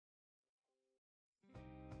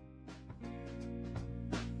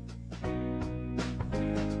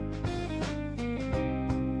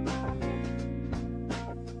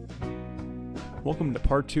Welcome to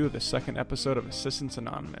part 2 of the second episode of Assistants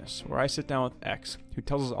Anonymous, where I sit down with X, who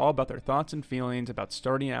tells us all about their thoughts and feelings about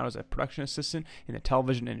starting out as a production assistant in the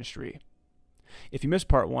television industry. If you missed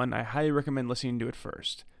part 1, I highly recommend listening to it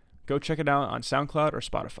first. Go check it out on SoundCloud or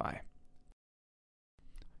Spotify.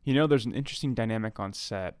 You know, there's an interesting dynamic on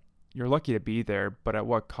set. You're lucky to be there, but at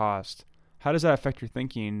what cost? How does that affect your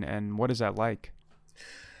thinking, and what is that like?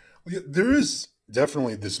 Yeah, there is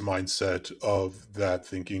definitely this mindset of that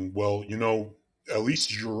thinking, well, at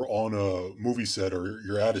least you're on a movie set or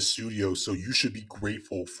you're at a studio, so you should be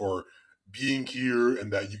grateful for being here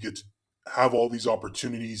and that you get to have all these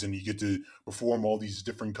opportunities and you get to perform all these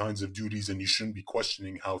different kinds of duties, and you shouldn't be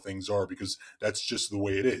questioning how things are because that's just the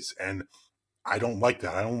way it is. And I don't like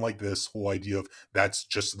that. I don't like this whole idea of that's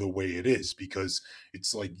just the way it is, because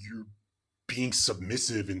it's like you're being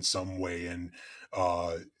submissive in some way, and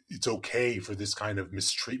it's okay for this kind of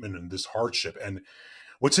mistreatment and this hardship. And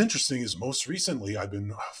what's interesting is most recently I've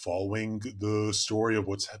been following the story of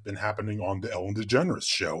what's been happening on the Ellen DeGeneres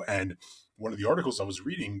show. And one of the articles I was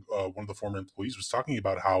reading, one of the former employees was talking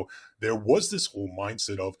about how there was this whole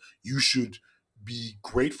mindset of you should be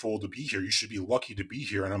grateful to be here. You should be lucky to be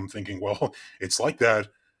here. And I'm thinking, well, it's like that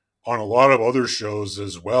on a lot of other shows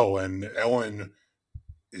as well. And Ellen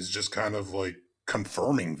is just kind of like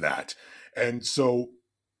confirming that. And so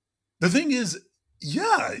the thing is,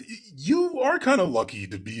 yeah, you are kind of lucky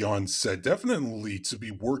to be on set, definitely to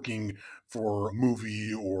be working for a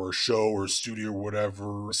movie or show or studio or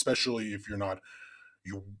whatever, especially if you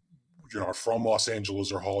you're not from Los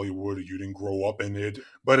Angeles or Hollywood, or you didn't grow up in it.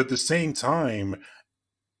 But at the same time,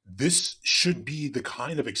 this should be the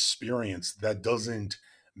kind of experience that doesn't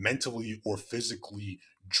mentally or physically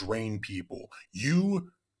drain people.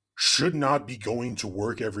 You should not be going to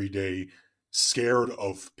work every day scared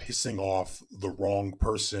of pissing off the wrong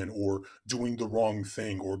person or doing the wrong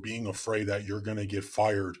thing or being afraid that you're going to get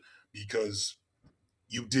fired because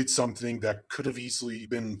you did something that could have easily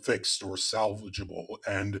been fixed or salvageable.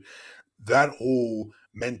 And that whole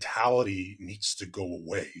mentality needs to go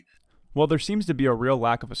away. Well, there seems to be a real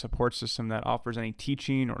lack of a support system that offers any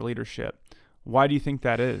teaching or leadership. Why do you think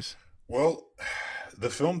that is? Well, the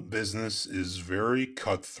film business is very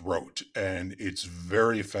cutthroat, and it's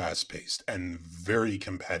very fast paced and very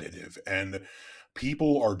competitive. And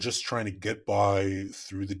people are just trying to get by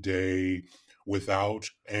through the day without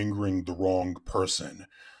angering the wrong person,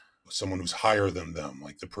 someone who's higher than them,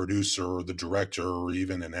 like the producer or the director or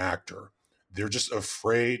even an actor. They're just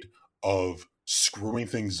afraid of screwing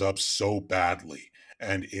things up so badly.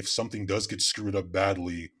 And if something does get screwed up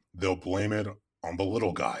badly, they'll blame it on the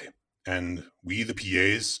little guy. And we, the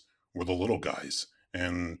PAs, were the little guys.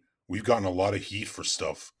 And we've gotten a lot of heat for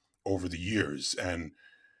stuff over the years. And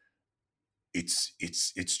it's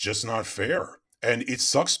just not fair. And it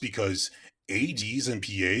sucks because ADs and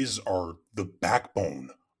PAs are the backbone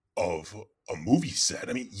of a movie set.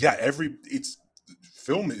 I mean, yeah, it's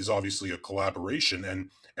film is obviously a collaboration, and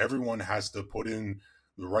everyone has to put in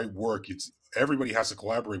the right work. It's everybody has to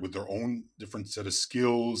collaborate with their own different set of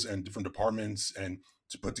skills and different departments, and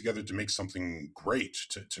to put together to make something great,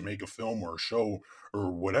 to make a film or a show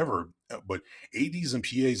or whatever. But ADs and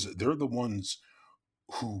PAs, they're the ones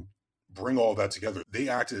who bring all that together. They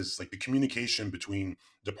act as like the communication between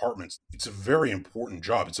departments. It's a very important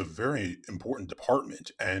job. It's a very important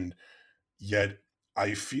department. And yet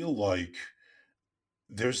I feel like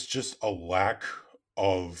there's just a lack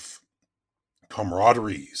of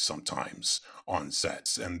camaraderie sometimes on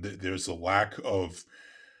sets, and there's a lack of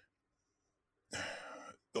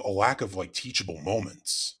like teachable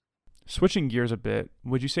moments. Switching gears a bit,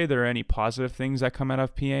 would you say there are any positive things that come out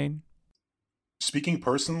of PAing? Speaking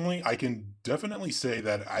personally, I can definitely say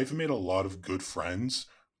that I've made a lot of good friends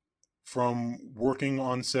from working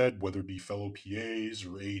on set, whether it be fellow PAs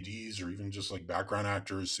or ADs or even just like background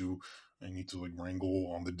actors who I need to like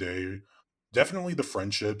wrangle on the day. Definitely the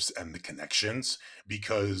friendships and the connections,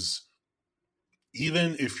 because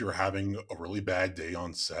even if you're having a really bad day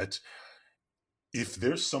on set, if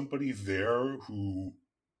there's somebody there who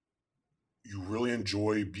you really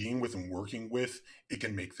enjoy being with and working with, it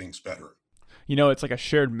can make things better. You know, it's like a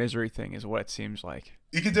shared misery thing is what it seems like.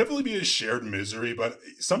 It can definitely be a shared misery, but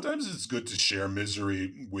sometimes it's good to share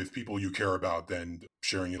misery with people you care about than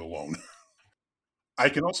sharing it alone. I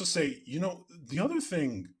can also say, the other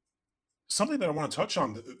thing, something that I want to touch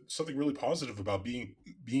on, something really positive about being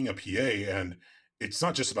a PA, and it's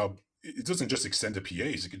not just about, it doesn't just extend to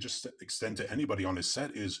PAs, it could just extend to anybody on a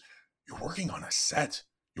set, is you're working on a set.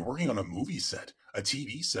 You're working on a movie set, a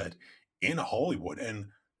TV set in Hollywood, and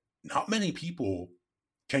not many people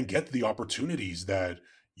can get the opportunities that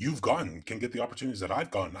you've gotten can get the opportunities that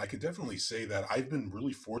I've gotten. I could definitely say that I've been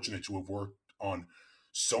really fortunate to have worked on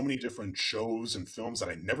so many different shows and films that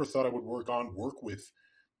I never thought I would work with,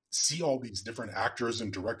 see all these different actors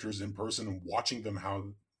and directors in person and watching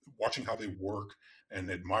how they work and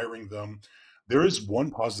admiring them. There is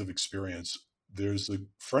one positive experience. There's a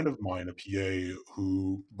friend of mine, a PA,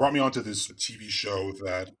 who brought me onto this TV show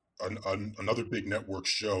that another big network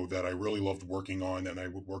show that I really loved working on, and I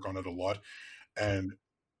would work on it a lot. And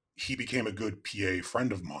he became a good PA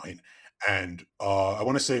friend of mine. And I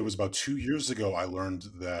want to say it was about 2 years ago, I learned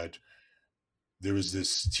that there was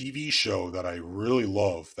this TV show that I really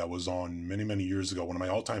love that was on many, many years ago, one of my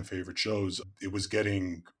all-time favorite shows. It was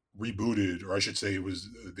getting rebooted, or I should say, it was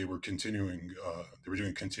they were continuing. They were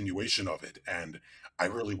doing a continuation of it, and I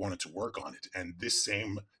really wanted to work on it. And this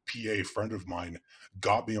same PA friend of mine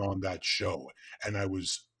got me on that show, and I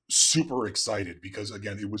was super excited because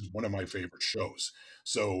again, it was one of my favorite shows.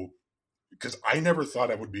 So because I never thought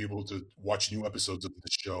I would be able to watch new episodes of the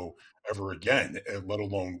show ever again, let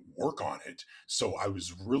alone work on it. So I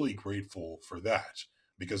was really grateful for that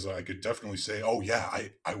because I could definitely say, oh, yeah,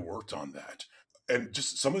 I worked on that. And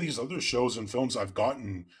just some of these other shows and films I've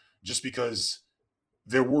gotten just because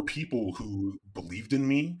there were people who believed in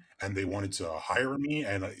me and they wanted to hire me.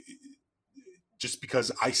 And just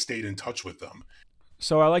because I stayed in touch with them.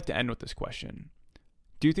 So I like to end with this question.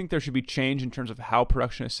 Do you think there should be change in terms of how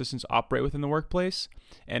production assistants operate within the workplace?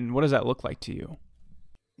 And what does that look like to you?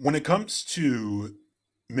 When it comes to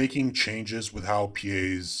making changes with how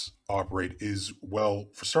PAs operate is, well,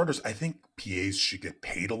 for starters, I think PAs should get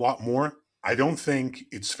paid a lot more. I don't think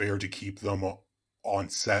it's fair to keep them on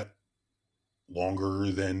set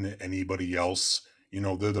longer than anybody else. You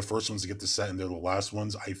know, they're the first ones to get to set and they're the last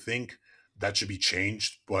ones. I think that should be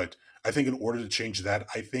changed. But I think in order to change that,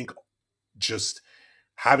 I think just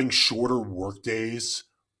having shorter work days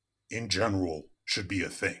in general should be a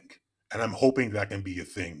thing. And I'm hoping that can be a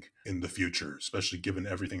thing in the future, especially given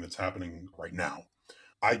everything that's happening right now.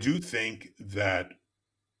 I do think that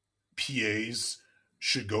PAs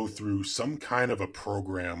should go through some kind of a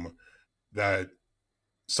program that,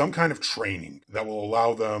 some kind of training that will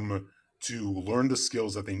allow them to learn the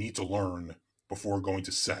skills that they need to learn before going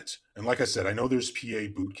to set. And like I said, I know there's PA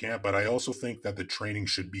boot camp, but I also think that the training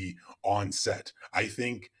should be on set. I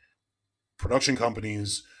think production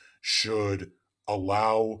companies should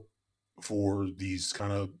allow for these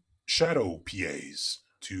kind of shadow PAs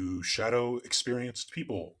to shadow experienced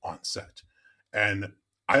people on set. And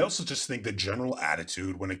I also just think the general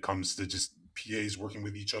attitude when it comes to just PAs working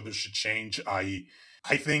with each other should change. I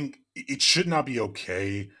think it should not be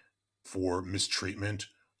okay for mistreatment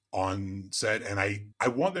on set. And I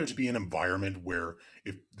want there to be an environment where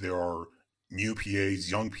if there are new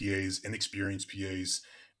PAs, young PAs, inexperienced PAs,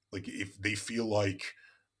 like if they feel like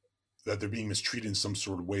that they're being mistreated in some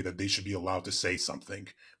sort of way, that they should be allowed to say something.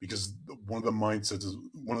 Because one of the mindsets is,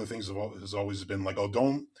 one of the things has always been like, oh,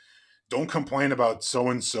 don't complain about so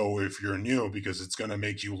and so if you're new because it's going to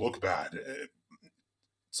make you look bad.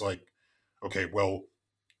 It's like, okay, well,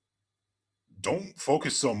 don't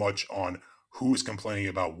focus so much on who is complaining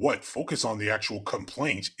about what. Focus on the actual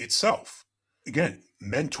complaint itself. Again,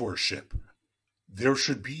 mentorship. There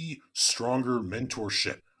should be stronger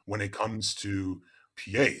mentorship when it comes to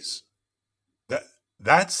PAs.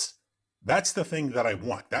 That's the thing that I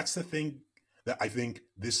want. That's the thing that I think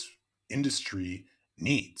this industry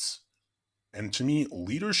needs. And to me,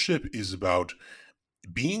 leadership is about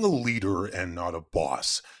being a leader and not a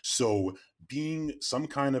boss. So being some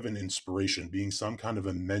kind of an inspiration, being some kind of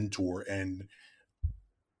a mentor, and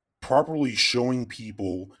properly showing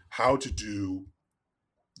people how to do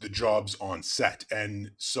the jobs on set.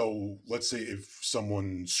 And so let's say if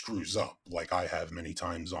someone screws up, like I have many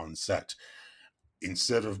times on set,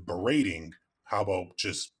 instead of berating, how about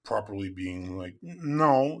just properly being like,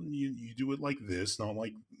 no, you do it like this, not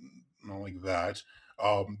like that.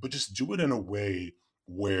 But just do it in a way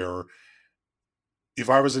where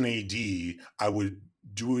if I was an AD, I would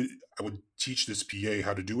do it, I would teach this PA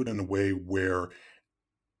how to do it in a way where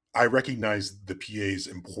I recognize the PA's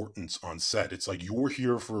importance on set. It's like, you're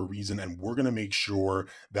here for a reason, and we're going to make sure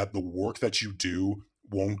that the work that you do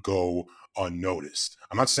won't go unnoticed.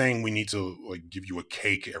 I'm not saying we need to like give you a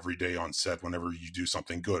cake every day on set whenever you do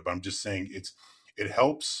something good, but I'm just saying it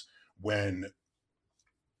helps when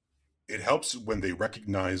they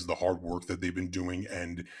recognize the hard work that they've been doing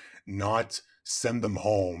and not send them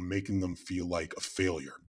home making them feel like a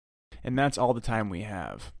failure. And that's all the time we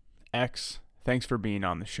have. X, thanks for being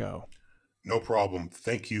on the show. No problem.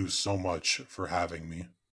 Thank you so much for having me.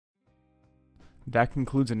 That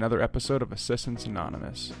concludes another episode of Assistants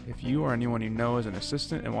Anonymous. If you or anyone you know is an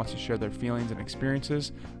assistant and wants to share their feelings and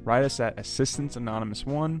experiences, write us at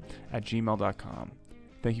assistantsanonymous1@gmail.com.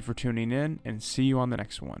 Thank you for tuning in, and see you on the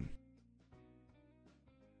next one.